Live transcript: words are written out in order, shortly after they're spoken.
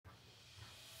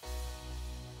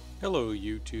Hello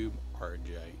YouTube,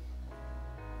 RJ.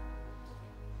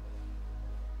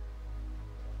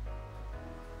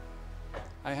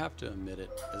 I have to admit it,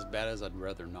 as bad as I'd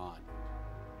rather not.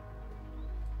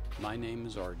 My name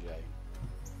is RJ,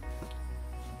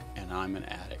 and I'm an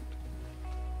addict.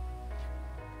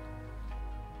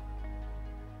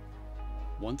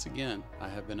 Once again, I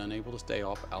have been unable to stay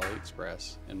off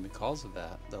AliExpress, and because of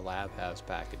that, the lab has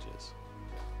packages.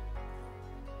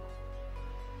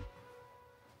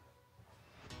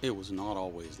 It was not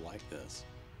always like this.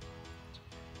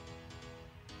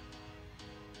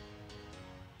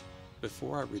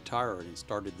 Before I retired and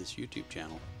started this YouTube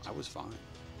channel, I was fine.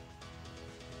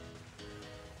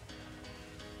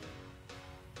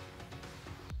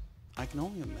 I can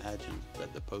only imagine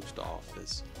that the post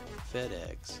office,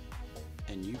 FedEx,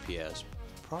 and UPS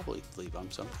probably believe I'm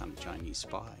some kind of Chinese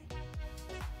spy.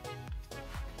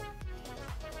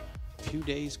 Few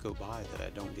days go by that I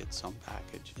don't get some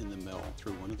package in the mail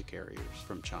through one of the carriers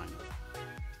from China.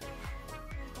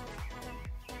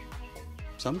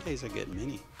 Some days I get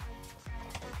many.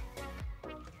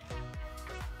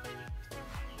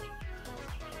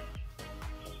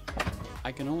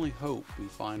 I can only hope we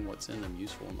find what's in them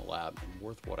useful in the lab and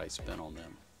worth what I spent on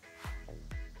them.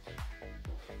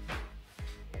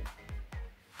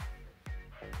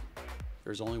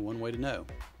 There's only one way to know,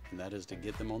 and that is to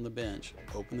get them on the bench,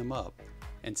 open them up,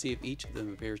 and see if each of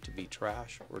them appears to be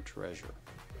trash or treasure.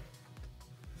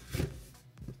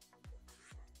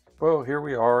 Well, here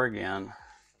we are again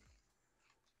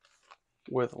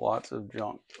with lots of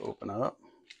junk to open up.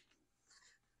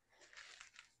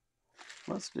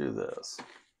 Let's do this.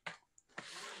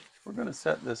 We're going to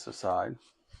set this aside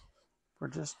for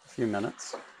just a few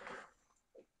minutes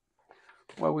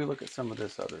while we look at some of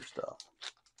this other stuff.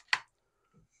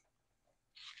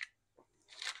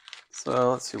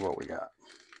 So let's see what we got.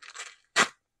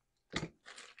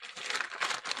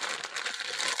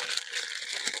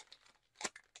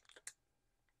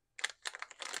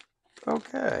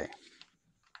 Okay.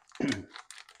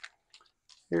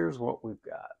 Here's what we've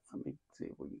got. Let me see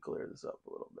if we can clear this up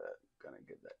a little bit. Gonna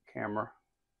get that camera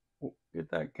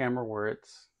where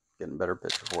it's getting a better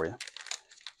picture for you.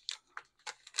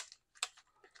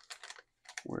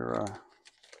 We're not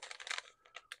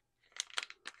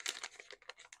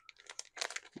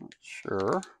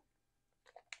sure.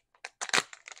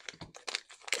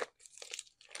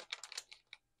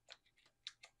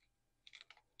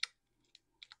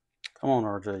 Come on,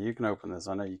 RJ, you can open this.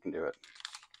 I know you can do it.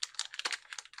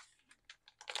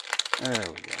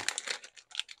 There we go.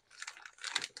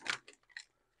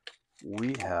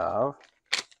 We have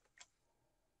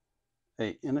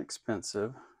an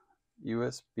inexpensive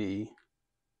USB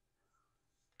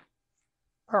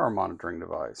power monitoring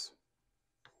device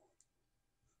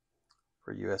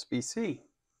for USB-C.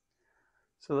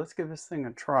 So let's give this thing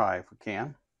a try if we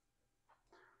can.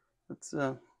 Let's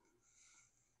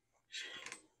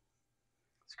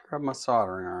grab my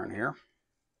soldering iron here.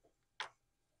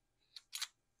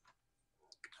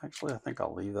 Actually, I think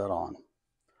I'll leave that on.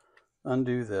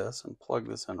 Undo this and plug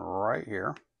this in right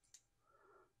here.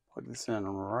 Plug this in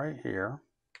right here.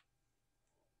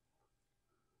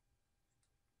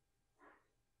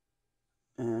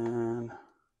 And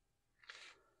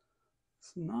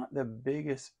it's not the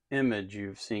biggest image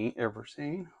you've ever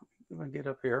seen. If I get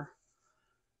up here,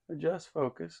 adjust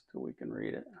focus till we can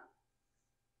read it.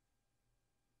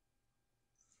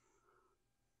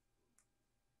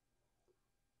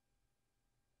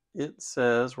 It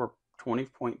says we're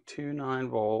 20.29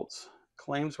 volts.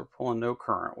 Claims we're pulling no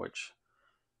current, which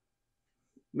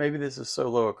maybe this is so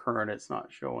low a current it's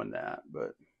not showing that,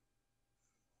 but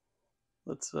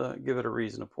let's give it a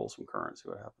reason to pull some current, see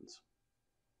what happens.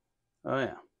 Oh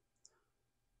yeah,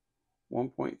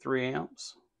 1.3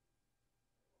 amps,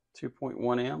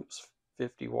 2.1 amps,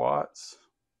 50 watts.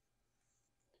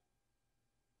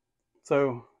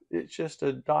 So it's just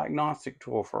a diagnostic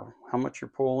tool for how much you're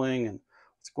pulling and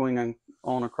what's going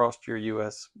on across your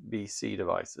USB-C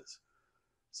devices.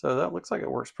 So that looks like it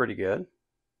works pretty good.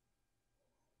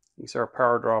 You can see our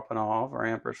power dropping off, our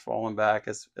amperes falling back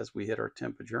as we hit our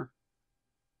temperature.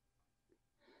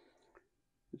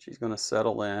 And she's going to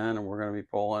settle in, and we're going to be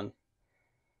pulling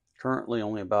currently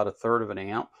only about 1/3 of an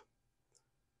amp,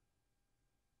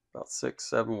 about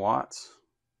 6-7 watts.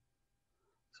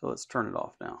 So let's turn it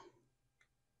off now.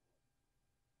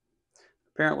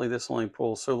 Apparently this only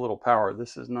pulls so little power,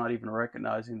 this is not even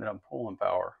recognizing that I'm pulling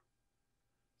power.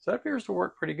 So that appears to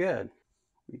work pretty good.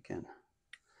 We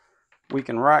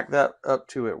can rack that up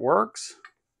to it works,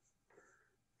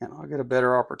 and I'll get a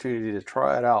better opportunity to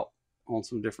try it out on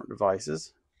some different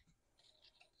devices.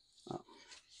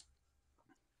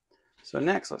 So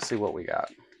next, let's see what we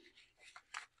got.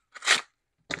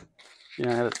 You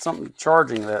know, I had something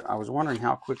charging that I was wondering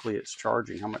how quickly it's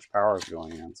charging, how much power is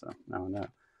going in. So now I know.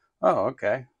 Oh,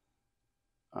 okay.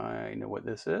 I know what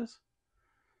this is.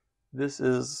 This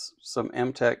is some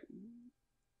Ammeter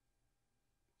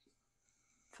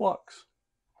flux.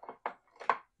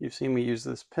 You've seen me use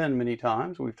this pen many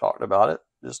times. We've talked about it.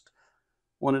 Just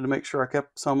wanted to make sure I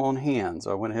kept some on hand,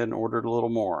 so I went ahead and ordered a little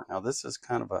more. Now this is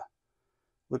kind of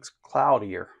looks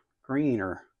cloudier,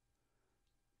 greener,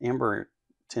 amber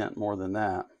tint more than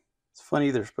that. It's funny,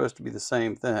 they're supposed to be the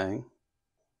same thing.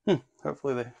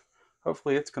 Hopefully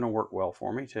it's going to work well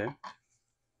for me too.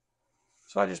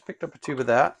 So I just picked up a tube of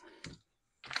that.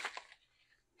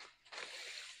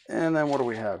 And then what do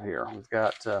we have here?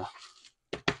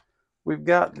 We've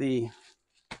got the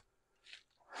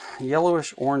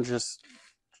yellowish orangish,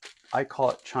 I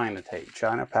call it China tape,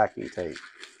 China packing tape.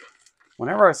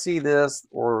 Whenever I see this,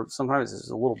 or sometimes it's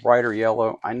a little brighter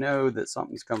yellow, I know that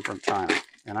something's come from China.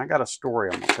 And I got a story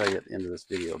I'm going to tell you at the end of this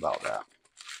video about that.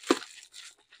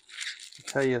 I'll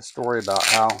tell you a story about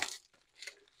how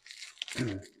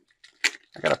I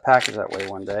got a package that way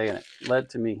one day, and it led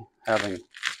to me having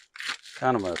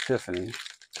kind of an epiphany.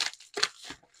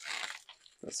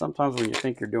 But sometimes when you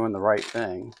think you're doing the right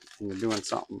thing, and you're doing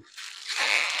something,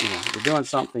 you're doing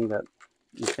something that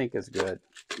you think is good,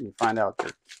 and you find out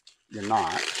that you're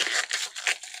not,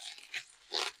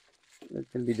 it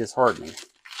can be disheartening.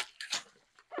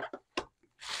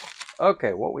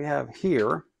 Okay, what we have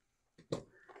here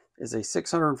is a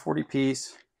 640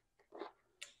 piece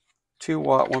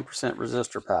 2-watt 1%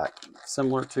 resistor pack,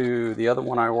 similar to the other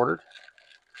one I ordered.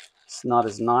 It's not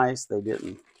as nice. They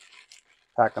didn't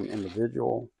pack them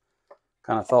individual.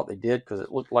 Kind of thought they did because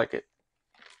it looked like it.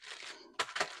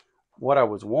 What I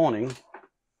was wanting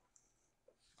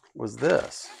was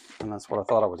this, and that's what I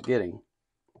thought I was getting.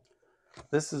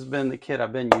 This has been the kit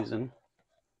I've been using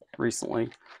recently.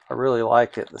 I really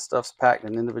like it. The stuff's packed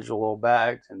in individual little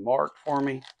bags and marked for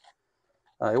me.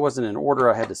 It wasn't in order.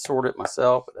 I had to sort it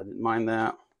myself, but I didn't mind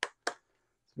that.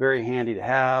 It's very handy to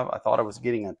have. I thought I was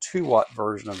getting a 2-watt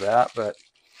version of that, but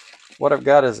what I've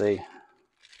got is a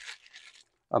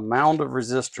mound of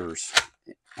resistors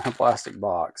in a plastic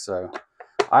box. So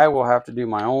I will have to do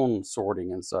my own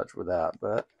sorting and such with that,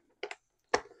 but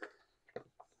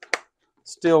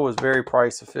still was very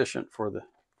price efficient for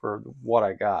what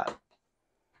I got,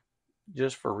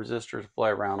 just for resistors to play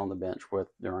around on the bench with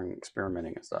during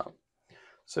experimenting and stuff.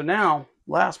 So now,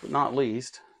 last but not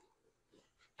least,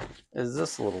 is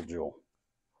this little jewel.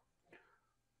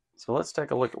 So let's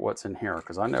take a look at what's in here,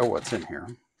 because I know what's in here.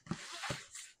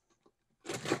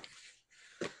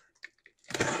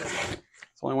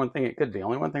 It's only one thing it could be.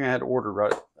 Only one thing I had to order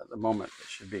right at the moment that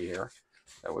should be here.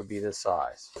 That would be this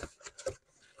size.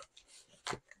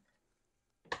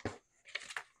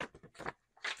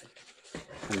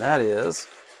 And that is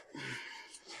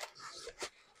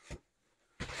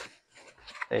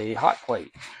a hot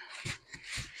plate.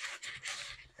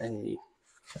 A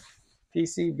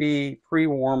PCB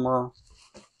pre-warmer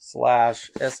 /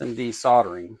 SMD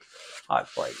soldering hot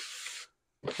plate.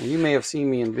 And you may have seen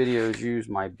me in videos use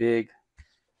my big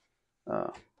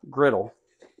griddle,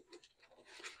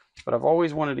 but I've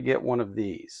always wanted to get one of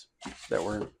these that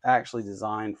were actually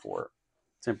designed for it,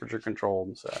 temperature controlled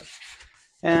and such.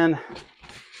 And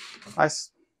I,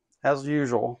 as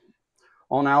usual,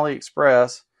 on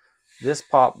AliExpress, this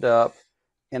popped up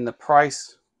and the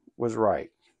price was right.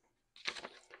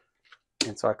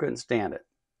 And so I couldn't stand it.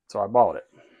 So I bought it.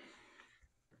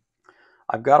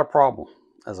 I've got a problem,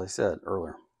 as I said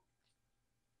earlier.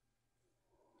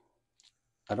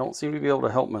 I don't seem to be able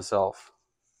to help myself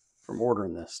from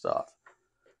ordering this stuff.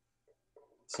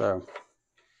 So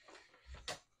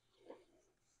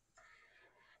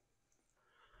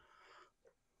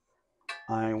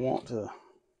I want to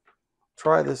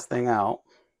try this thing out.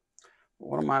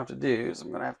 What I'm going to have to do is I'm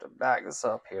going to have to back this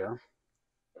up here.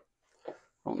 I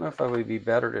don't know if it would be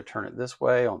better to turn it this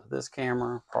way onto this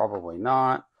camera. Probably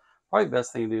not. Probably the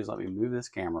best thing to do is let me move this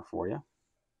camera for you.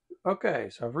 Okay,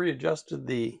 so I've readjusted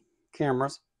the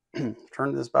cameras,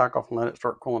 turned this back off and let it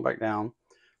start cooling back down.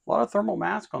 A lot of thermal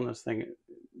mass on this thing.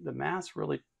 The mass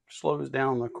really slows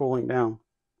down the cooling down.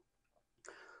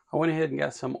 I went ahead and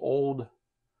got some old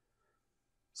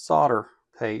solder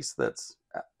paste that's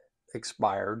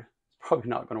expired. Probably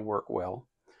not going to work well.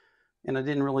 And I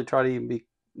didn't really try to even be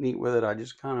neat with it. I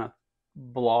just kind of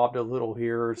blobbed a little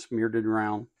here, smeared it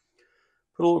around,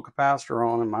 put a little capacitor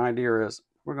on, and my idea is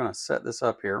we're going to set this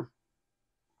up here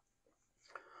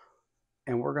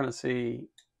and we're going to see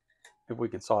if we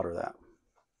can solder that.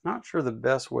 Not sure the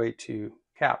best way to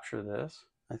capture this.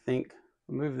 I think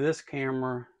Move this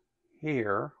camera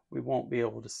here, we won't be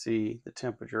able to see the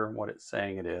temperature and what it's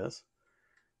saying it is.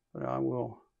 But I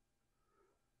will,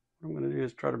 what I'm going to do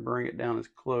is try to bring it down as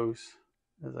close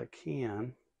as I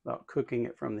can without cooking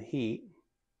it from the heat,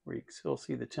 where you can still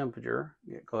see the temperature,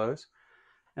 get close.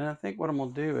 And I think what I'm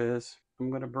going to do is I'm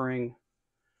going to bring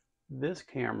this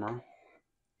camera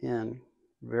in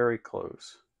very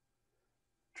close.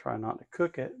 Try not to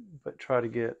cook it, but try to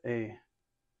get a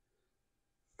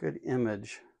good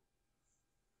image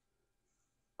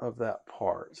of that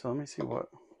part. So let me see what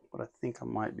I think I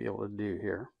might be able to do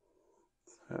here.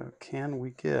 So can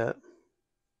we get,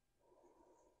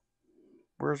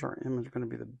 where's our image going to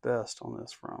be the best on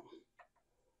this from?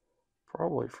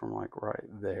 Probably from like right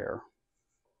there.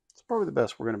 It's probably the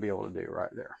best we're going to be able to do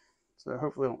right there. So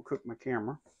hopefully I don't cook my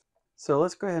camera. So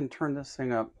let's go ahead and turn this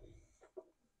thing up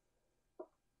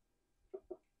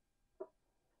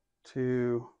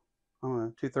to, I don't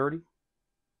know, 230.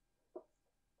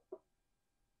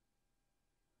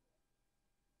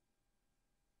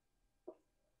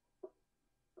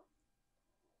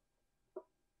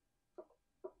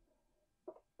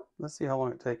 Let's see how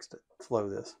long it takes to flow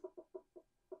this.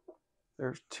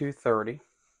 There's 230.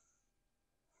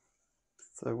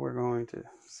 So we're going to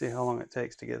see how long it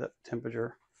takes to get up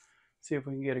temperature. See if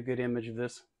we can get a good image of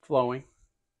this flowing.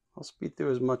 I'll speed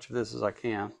through as much of this as I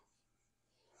can.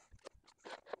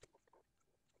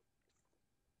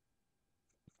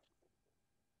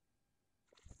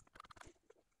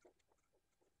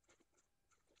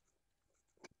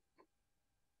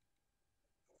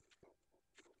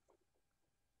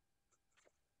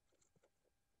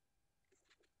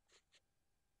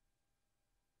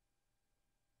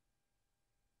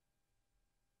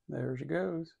 There she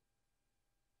goes.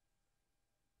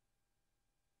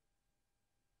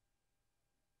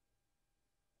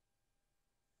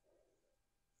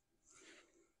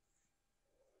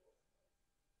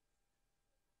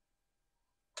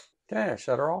 Okay, I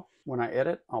shut her off. When I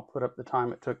edit, I'll put up the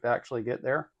time it took to actually get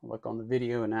there. I'll look on the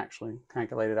video and actually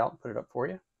calculate it out and put it up for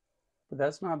you. But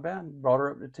that's not bad. Brought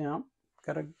her up to temp.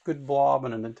 Got a good blob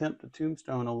and an attempt to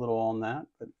tombstone a little on that,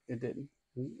 but it didn't.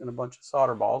 And a bunch of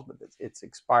solder balls, but it's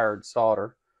expired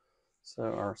solder. So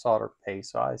our solder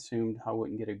paste, so I assumed I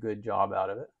wouldn't get a good job out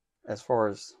of it. As far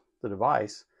as the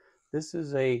device, this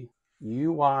is a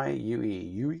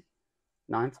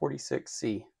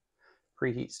UE946C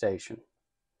preheat station.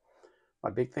 My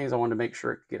big thing is I wanted to make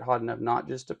sure it could get hot enough not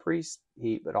just to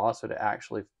preheat, but also to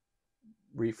actually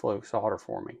reflow solder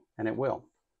for me, and it will.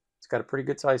 It's got a pretty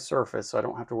good sized surface, so I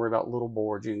don't have to worry about little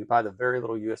boards. You can buy the very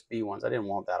little USB ones. I didn't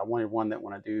want that. I wanted one that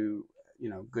when I do,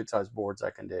 good sized boards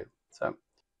I can do.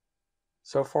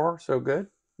 So far, so good.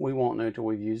 We won't know until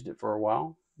we've used it for a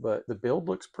while, but the build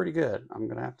looks pretty good, I'm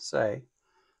going to have to say.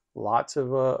 Lots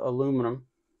of aluminum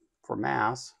for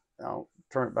mass. I'll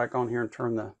turn it back on here and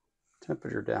turn the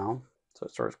temperature down so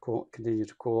it starts continues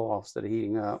to cool off instead of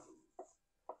heating up.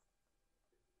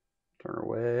 Turn her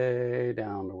way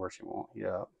down to where she won't heat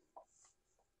up.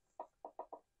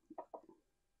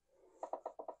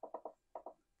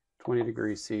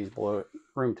 (20°C below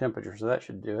room temperature, so that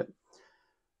should do it.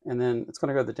 And then it's going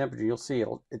to go to the temperature. You'll see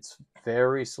it's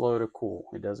very slow to cool.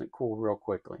 It doesn't cool real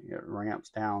quickly. It ramps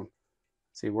down.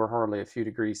 See, we're hardly a few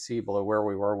degrees C below where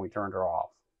we were when we turned her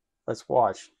off. Let's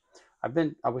watch.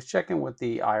 I was checking with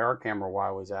the IR camera while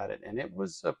I was at it, and it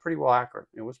was pretty well accurate.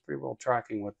 It was pretty well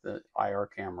tracking with the IR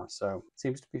camera, so it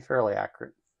seems to be fairly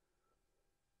accurate.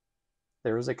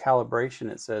 There is a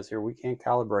calibration, it says here. We can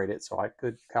calibrate it, so I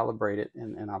could calibrate it,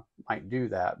 and I might do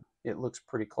that. It looks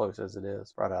pretty close as it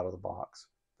is right out of the box.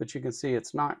 But you can see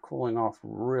it's not cooling off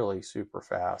really super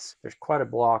fast. There's quite a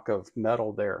block of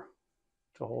metal there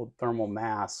to hold thermal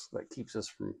mass that keeps us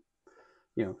from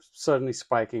suddenly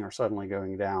spiking or suddenly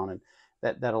going down, and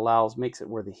that makes it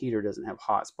where the heater doesn't have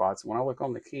hot spots. And when I look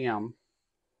on the cam,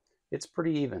 it's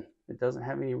pretty even. It doesn't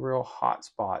have any real hot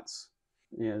spots.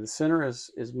 The center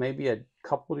is maybe a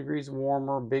couple degrees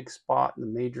warmer, big spot in the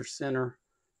major center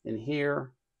in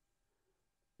here,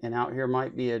 and out here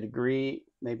might be a degree,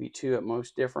 maybe 2 at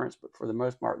most difference, but for the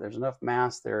most part there's enough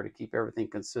mass there to keep everything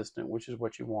consistent, which is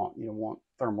what you want. You don't want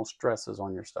thermal stresses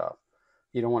on your stuff.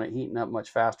 You don't want it heating up much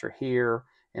faster here,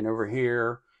 and over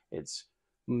here it's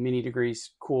many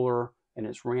degrees cooler and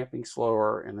it's ramping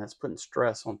slower, and that's putting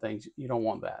stress on things. You don't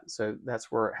want that. So that's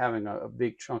where having a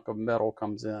big chunk of metal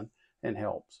comes in and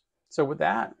helps. So with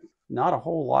that, not a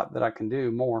whole lot that I can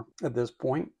do more at this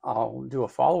point. I'll do a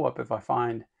follow-up if I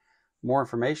find more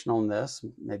information on this.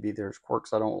 Maybe there's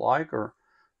quirks I don't like, or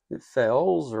it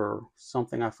fails, or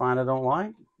something I find I don't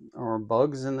like, or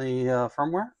bugs in the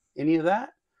firmware. Any of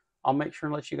that, I'll make sure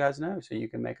and let you guys know so you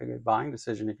can make a good buying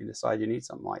decision if you decide you need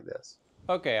something like this.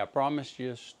 Okay, I promised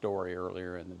you a story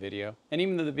earlier in the video. And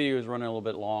even though the video is running a little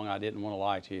bit long, I didn't want to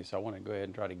lie to you, so I want to go ahead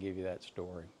and try to give you that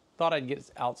story. Thought I'd get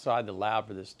outside the lab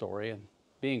for this story, and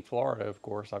being Florida, of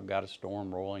course, I've got a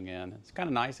storm rolling in. It's kind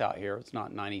of nice out here. It's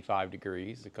not 95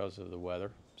 degrees because of the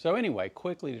weather. So anyway,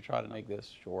 quickly to try to make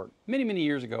this short. Many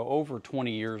years ago, over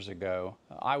 20 years ago,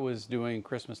 I was doing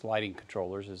Christmas lighting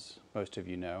controllers, as most of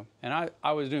you know. And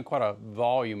I was doing quite a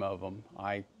volume of them.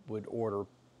 I would order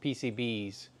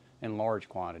PCBs in large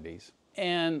quantities.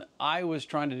 And I was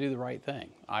trying to do the right thing.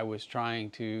 I was trying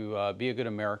to be a good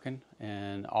American,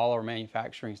 and all our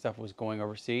manufacturing stuff was going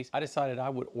overseas. I decided I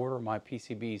would order my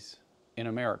PCBs in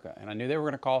America, and I knew they were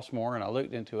going to cost more, and I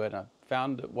looked into it, and I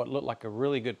found what looked like a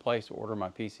really good place to order my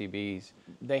PCBs.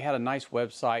 They had a nice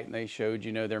website, and they showed,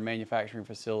 you know, their manufacturing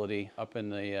facility up in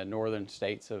the northern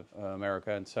states of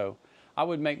America, and so I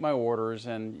would make my orders,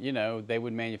 and you know, they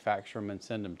would manufacture them and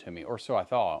send them to me, or so I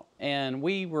thought. And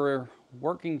we were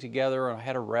working together, and I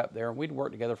had a rep there, and we'd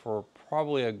worked together for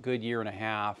probably a good year and a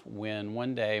half when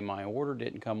one day my order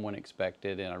didn't come when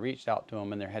expected, and I reached out to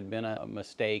them, and there had been a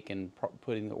mistake in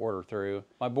putting the order through.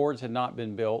 My boards had not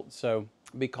been built, so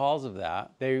because of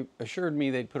that, they assured me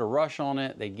they'd put a rush on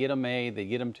it, they'd get them made, they'd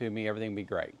get them to me, everything would be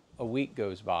great. A week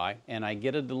goes by, and I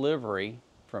get a delivery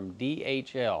from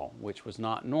DHL, which was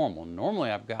not normal.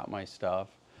 Normally I've got my stuff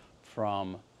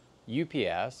from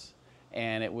UPS,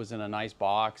 and it was in a nice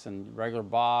box, and regular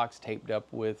box taped up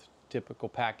with typical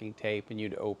packing tape, and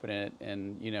you'd open it,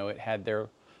 and you know, it had their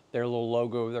little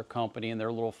logo of their company and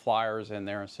their little flyers in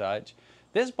there and such.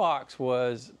 This box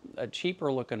was a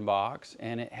cheaper looking box,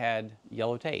 and it had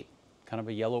yellow tape, kind of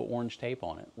a yellow orange tape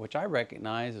on it, which I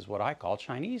recognize as what I call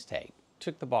Chinese tape.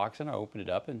 Took the box and I opened it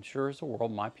up, and sure as the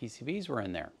world, my PCBs were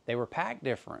in there. They were packed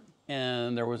different,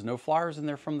 and there was no flyers in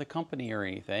there from the company or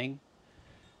anything.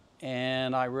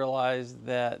 And I realized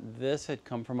that this had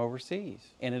come from overseas.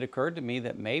 And it occurred to me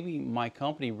that maybe my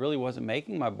company really wasn't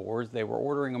making my boards. They were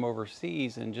ordering them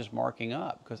overseas and just marking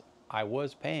up, because I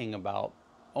was paying about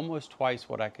almost twice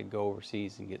what I could go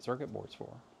overseas and get circuit boards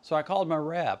for. So I called my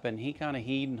rep, and he kind of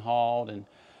heed and hawed and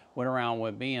went around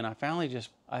with me, and I finally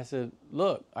I said,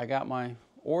 look, I got my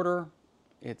order.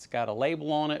 It's got a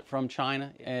label on it from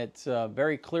China. It's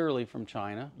very clearly from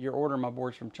China. You're ordering my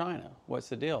boards from China. What's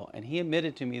the deal? And he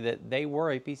admitted to me that they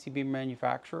were a PCB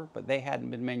manufacturer, but they hadn't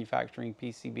been manufacturing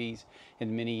PCBs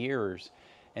in many years,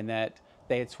 and that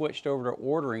they had switched over to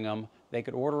ordering them. They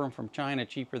could order them from China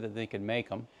cheaper than they could make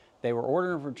them. They were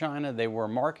ordering them from China, they were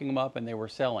marking them up, and they were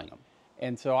selling them.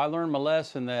 And so I learned my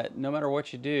lesson that no matter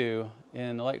what you do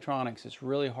in electronics, it's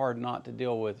really hard not to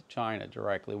deal with China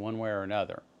directly one way or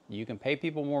another. You can pay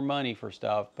people more money for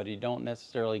stuff, but you don't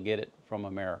necessarily get it from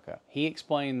America. He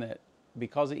explained that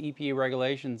because of EPA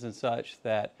regulations and such,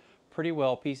 that pretty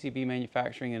well PCB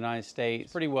manufacturing in the United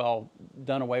States pretty well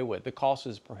done away with. The cost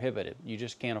is prohibitive. You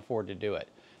just can't afford to do it.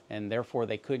 And therefore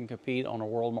they couldn't compete on a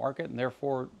world market, and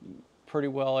therefore pretty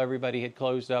well everybody had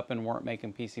closed up and weren't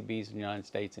making PCBs in the United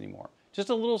States anymore. Just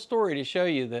a little story to show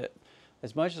you that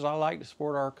as much as I like to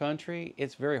support our country,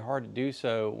 it's very hard to do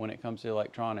so when it comes to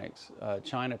electronics.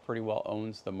 China pretty well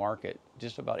owns the market.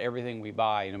 Just about everything we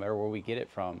buy, no matter where we get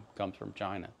it from, comes from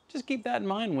China. Just keep that in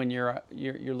mind when you're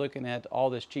looking at all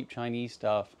this cheap Chinese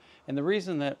stuff. And the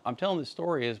reason that I'm telling this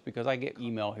story is because I get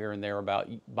email here and there about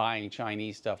buying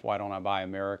Chinese stuff. Why don't I buy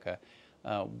America?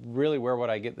 Really, where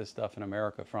would I get this stuff in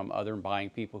America from other than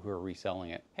buying people who are reselling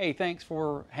it? Hey, thanks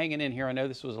for hanging in here. I know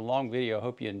this was a long video. I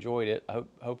hope you enjoyed it. I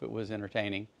hope it was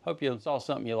entertaining. Hope you saw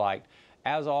something you liked.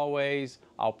 As always,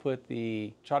 I'll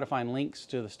try to find links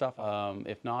to the stuff.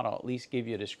 If not, I'll at least give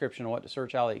you a description of what to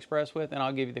search AliExpress with, and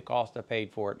I'll give you the cost I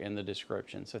paid for it in the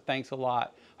description. So thanks a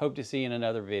lot. Hope to see you in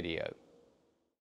another video.